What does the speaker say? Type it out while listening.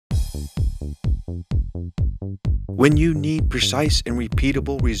When you need precise and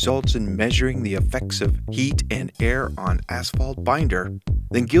repeatable results in measuring the effects of heat and air on asphalt binder,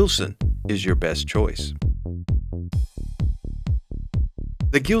 then Gilson is your best choice.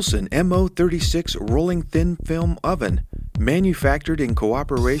 The Gilson MO-36 rolling thin film oven, manufactured in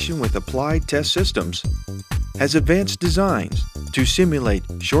cooperation with Applied Test Systems, has advanced designs to simulate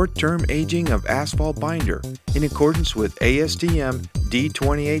short-term aging of asphalt binder in accordance with ASTM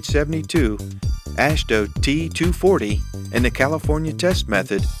D2872, AASHTO T 240, and the California Test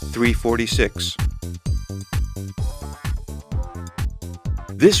Method 346.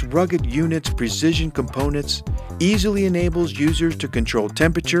 This rugged unit's precision components easily enables users to control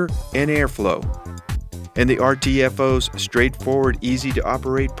temperature and airflow, and the RTFO's straightforward,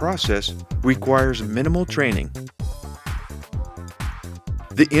 easy-to-operate process requires minimal training.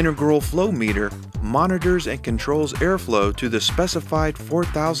 The integral flow meter monitors and controls airflow to the specified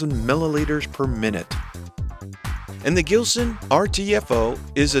 4,000 milliliters per minute. And the Gilson RTFO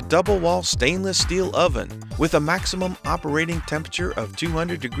is a double-wall stainless steel oven with a maximum operating temperature of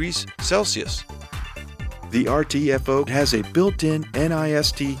 200 degrees Celsius. The RTFO has a built-in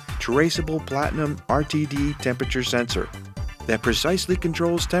NIST traceable platinum RTD temperature sensor that precisely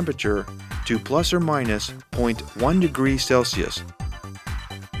controls temperature to plus or minus 0.1 degrees Celsius.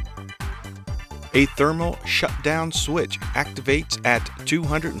 A thermal shutdown switch activates at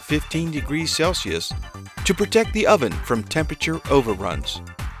 215 degrees Celsius to protect the oven from temperature overruns.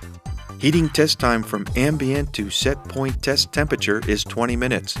 Heating test time from ambient to set point test temperature is 20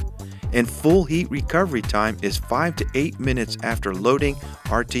 minutes, and full heat recovery time is 5 to 8 minutes after loading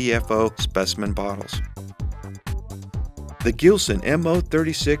RTFO specimen bottles. The Gilson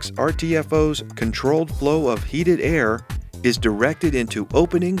MO-36 RTFO's controlled flow of heated air is directed into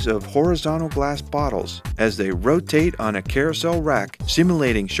openings of horizontal glass bottles as they rotate on a carousel rack,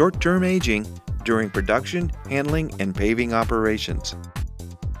 simulating short-term aging during production, handling, and paving operations.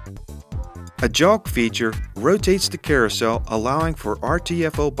 A jog feature rotates the carousel, allowing for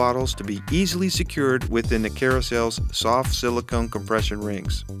RTFO bottles to be easily secured within the carousel's soft silicone compression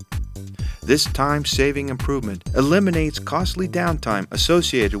rings. This time-saving improvement eliminates costly downtime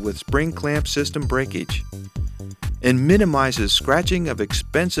associated with spring clamp system breakage and minimizes scratching of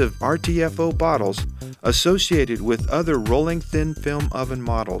expensive RTFO bottles associated with other rolling thin film oven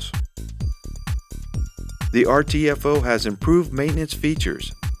models. The RTFO has improved maintenance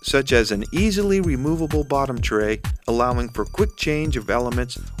features, such as an easily removable bottom tray allowing for quick change of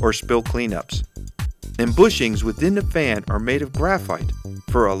elements or spill cleanups. And bushings within the fan are made of graphite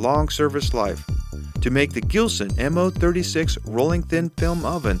for a long service life to make the Gilson MO-36 rolling thin film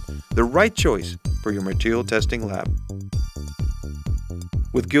oven the right choice for your material testing lab.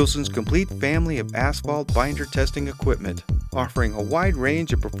 With Gilson's complete family of asphalt binder testing equipment, offering a wide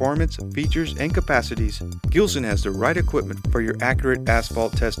range of performance, features, and capacities, Gilson has the right equipment for your accurate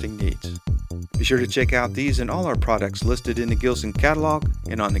asphalt testing needs. Be sure to check out these and all our products listed in the Gilson catalog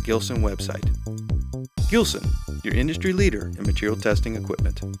and on the Gilson website. Gilson, your industry leader in material testing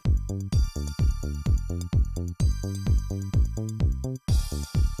equipment.